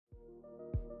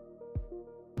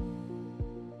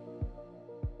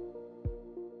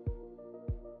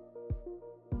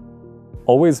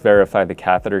Always verify the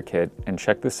catheter kit and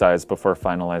check the size before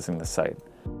finalizing the site.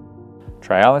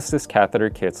 Trialysis catheter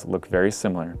kits look very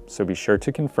similar, so be sure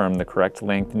to confirm the correct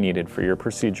length needed for your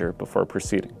procedure before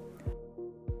proceeding.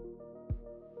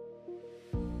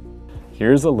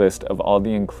 Here's a list of all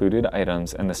the included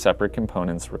items and the separate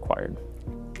components required.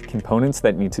 Components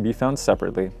that need to be found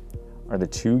separately are the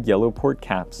 2 yellow port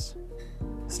caps,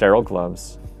 sterile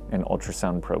gloves, and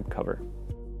ultrasound probe cover.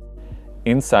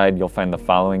 Inside, you'll find the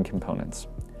following components: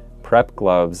 prep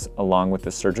gloves along with the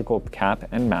surgical cap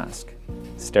and mask,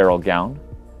 sterile gown,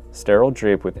 sterile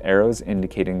drape with arrows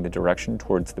indicating the direction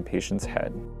towards the patient's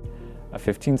head, a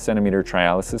 15-centimeter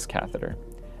trialysis catheter,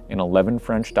 an 11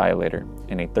 French dilator,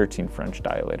 and a 13 French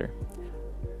dilator,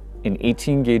 an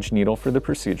 18-gauge needle for the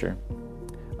procedure,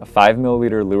 a 5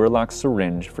 milliliter Luerlock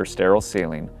syringe for sterile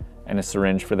saline, and a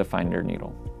syringe for the finder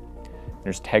needle.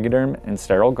 There's Tegaderm and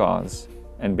sterile gauze,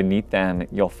 and beneath them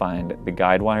you'll find the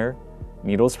guide wire,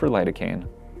 needles for lidocaine,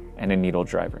 and a needle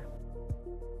driver.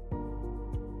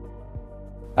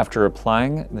 After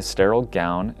applying the sterile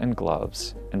gown and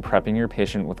gloves and prepping your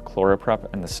patient with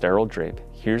ChloraPrep and the sterile drape,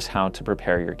 here's how to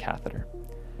prepare your catheter.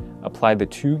 Apply the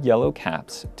 2 yellow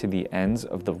caps to the ends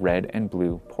of the red and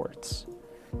blue ports.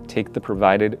 Take the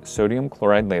provided sodium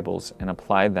chloride labels and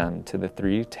apply them to the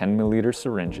 3 10 milliliter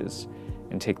syringes,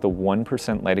 and take the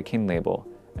 1% lidocaine label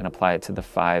and apply it to the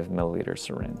 5 milliliter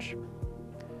syringe.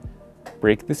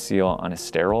 Break the seal on a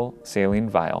sterile saline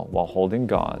vial while holding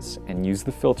gauze and use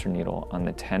the filter needle on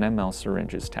the 10 ml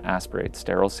syringes to aspirate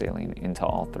sterile saline into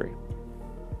all 3.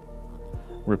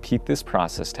 Repeat this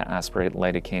process to aspirate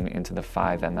lidocaine into the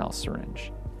 5 ml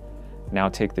syringe. Now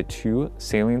take the 2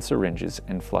 saline syringes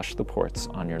and flush the ports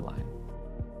on your line.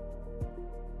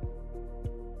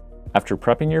 After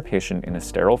prepping your patient in a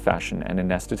sterile fashion and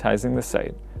anesthetizing the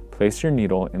site, place your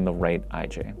needle in the right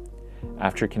IJ.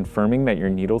 After confirming that your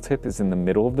needle tip is in the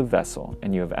middle of the vessel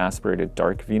and you have aspirated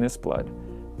dark venous blood,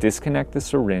 disconnect the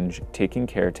syringe, taking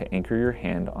care to anchor your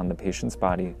hand on the patient's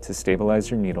body to stabilize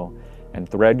your needle, and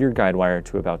thread your guide wire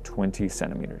to about 20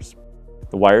 centimeters.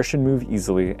 The wire should move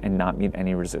easily and not meet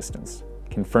any resistance.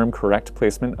 Confirm correct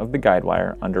placement of the guide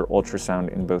wire under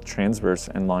ultrasound in both transverse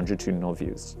and longitudinal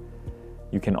views.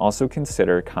 You can also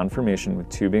consider confirmation with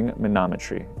tubing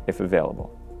manometry if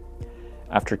available.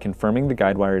 After confirming the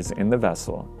guide wire is in the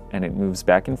vessel and it moves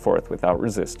back and forth without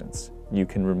resistance, you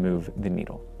can remove the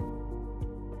needle.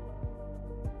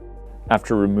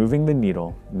 After removing the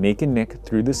needle, make a nick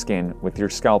through the skin with your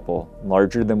scalpel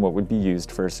larger than what would be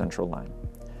used for a central line.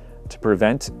 To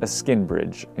prevent a skin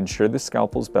bridge, ensure the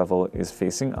scalpel's bevel is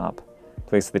facing up,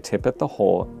 place the tip at the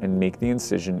hole, and make the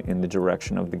incision in the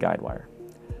direction of the guide wire.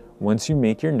 Once you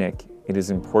make your nick, it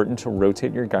is important to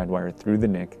rotate your guide wire through the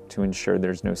nick to ensure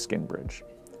there's no skin bridge.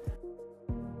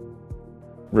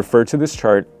 Refer to this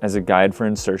chart as a guide for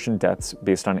insertion depths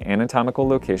based on anatomical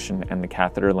location and the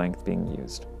catheter length being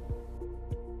used.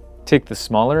 Take the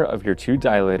smaller of your 2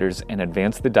 dilators and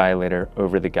advance the dilator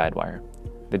over the guide wire.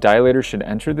 The dilator should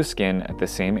enter the skin at the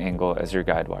same angle as your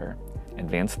guide wire.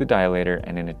 Advance the dilator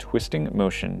and in a twisting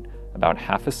motion about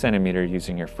 ½ centimeter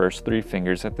using your first 3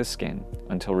 fingers at the skin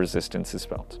until resistance is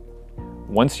felt.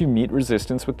 Once you meet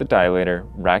resistance with the dilator,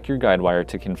 rack your guide wire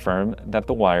to confirm that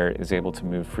the wire is able to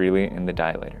move freely in the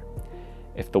dilator.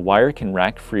 If the wire can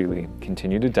rack freely,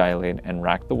 continue to dilate and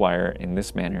rack the wire in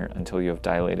this manner until you have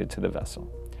dilated to the vessel.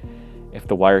 If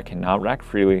the wire cannot rack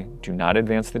freely, do not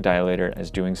advance the dilator, as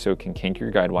doing so can kink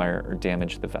your guide wire or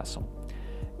damage the vessel.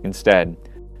 Instead,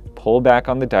 pull back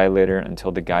on the dilator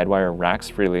until the guide wire racks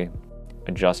freely,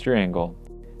 adjust your angle,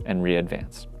 and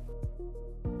re-advance.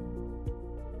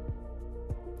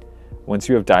 Once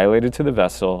you have dilated to the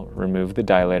vessel, remove the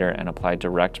dilator and apply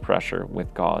direct pressure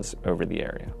with gauze over the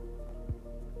area.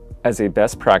 As a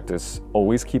best practice,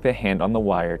 always keep a hand on the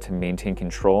wire to maintain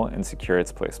control and secure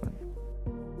its placement.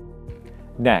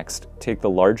 Next, take the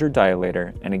larger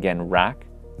dilator and again rack,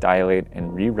 dilate,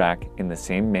 and re-rack in the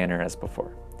same manner as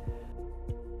before.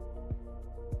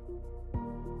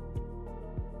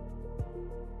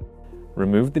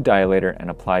 Remove the dilator and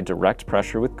apply direct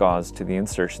pressure with gauze to the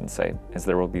insertion site, as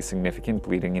there will be significant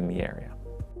bleeding in the area.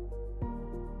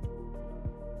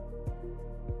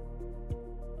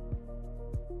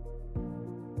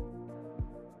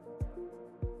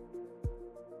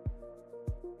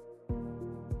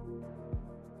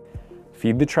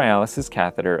 Feed the trialysis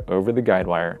catheter over the guide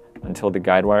wire until the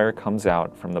guide wire comes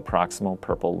out from the proximal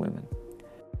purple lumen.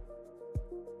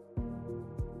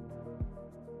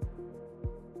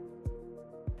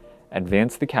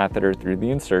 Advance the catheter through the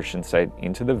insertion site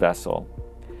into the vessel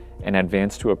and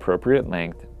advance to appropriate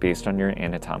length based on your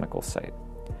anatomical site.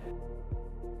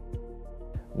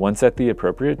 Once at the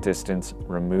appropriate distance,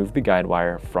 remove the guide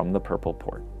wire from the purple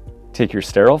port. Take your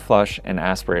sterile flush and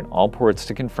aspirate all ports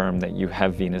to confirm that you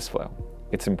have venous flow.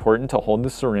 It's important to hold the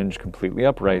syringe completely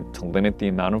upright to limit the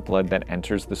amount of blood that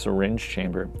enters the syringe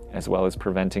chamber, as well as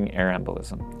preventing air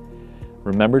embolism.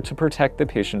 Remember to protect the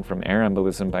patient from air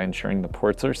embolism by ensuring the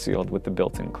ports are sealed with the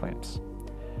built-in clamps.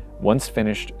 Once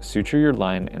finished, suture your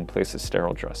line and place a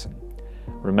sterile dressing.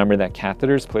 Remember that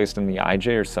catheters placed in the IJ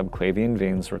or subclavian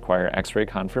veins require X-ray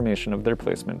confirmation of their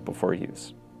placement before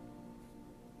use.